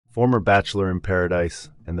Former Bachelor in Paradise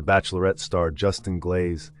and The Bachelorette star Justin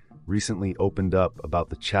Glaze recently opened up about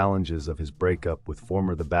the challenges of his breakup with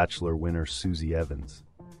former The Bachelor winner Susie Evans.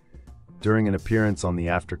 During an appearance on the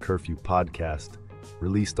After Curfew podcast,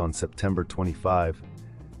 released on September 25,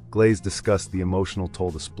 Glaze discussed the emotional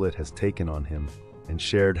toll the split has taken on him and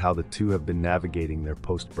shared how the two have been navigating their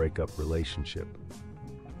post-breakup relationship.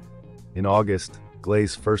 In August,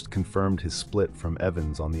 Glaze first confirmed his split from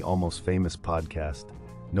Evans on the Almost Famous podcast,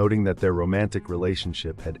 noting that their romantic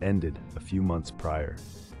relationship had ended a few months prior.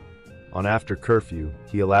 On After Curfew,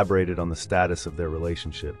 he elaborated on the status of their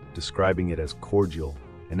relationship, describing it as cordial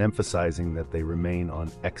and emphasizing that they remain on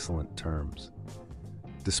excellent terms.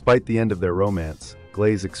 Despite the end of their romance,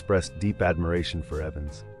 Glaze expressed deep admiration for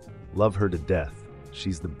Evans. "Love her to death.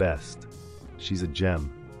 She's the best. She's a gem.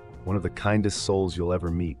 One of the kindest souls you'll ever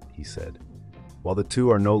meet," he said. While the two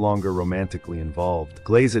are no longer romantically involved,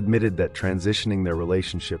 Glaze admitted that transitioning their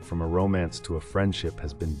relationship from a romance to a friendship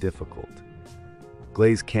has been difficult.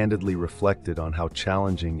 Glaze candidly reflected on how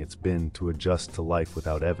challenging it's been to adjust to life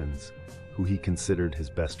without Evans, who he considered his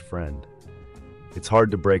best friend. "It's hard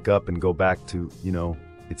to break up and go back to,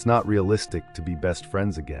 it's not realistic to be best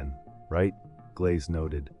friends again, right?" Glaze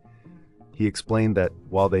noted. He explained that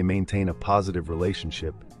while they maintain a positive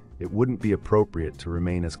relationship, it wouldn't be appropriate to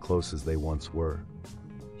remain as close as they once were.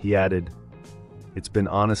 He added, "It's been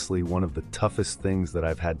honestly one of the toughest things that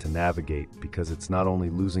I've had to navigate because it's not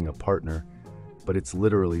only losing a partner, but it's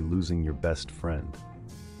literally losing your best friend."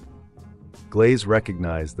 Glaze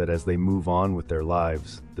recognized that as they move on with their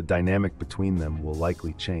lives, the dynamic between them will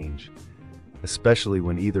likely change, especially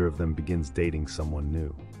when either of them begins dating someone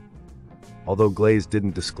new. Although Glaze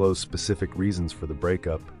didn't disclose specific reasons for the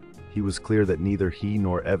breakup, he was clear that neither he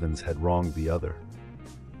nor Evans had wronged the other.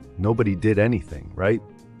 "Nobody did anything, right?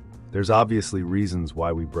 There's obviously reasons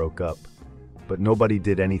why we broke up, but nobody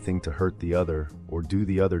did anything to hurt the other or do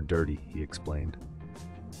the other dirty," he explained.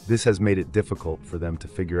 This has made it difficult for them to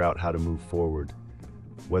figure out how to move forward,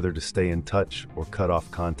 whether to stay in touch or cut off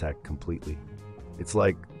contact completely. "It's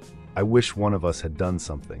like, I wish one of us had done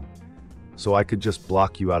something, so I could just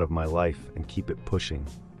block you out of my life and keep it pushing,"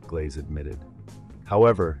 Glaze admitted.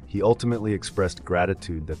 However, he ultimately expressed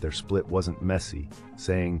gratitude that their split wasn't messy,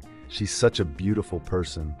 saying, "She's such a beautiful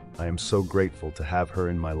person. I am so grateful to have her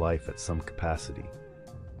in my life at some capacity."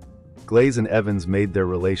 Glaze and Evans made their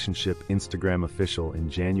relationship Instagram official in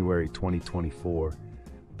January 2024,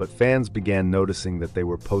 but fans began noticing that they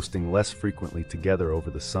were posting less frequently together over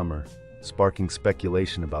the summer, sparking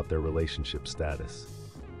speculation about their relationship status.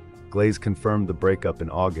 Glaze confirmed the breakup in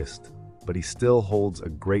August, but he still holds a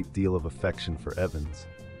great deal of affection for Evans.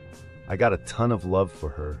 "I got a ton of love for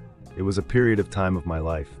her. It was a period of time of my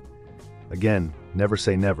life. Again, never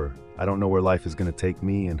say never. I don't know where life is going to take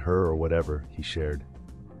me and her or whatever," he shared.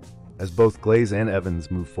 As both Glaze and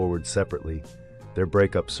Evans move forward separately, their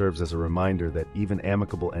breakup serves as a reminder that even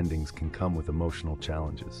amicable endings can come with emotional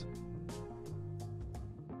challenges.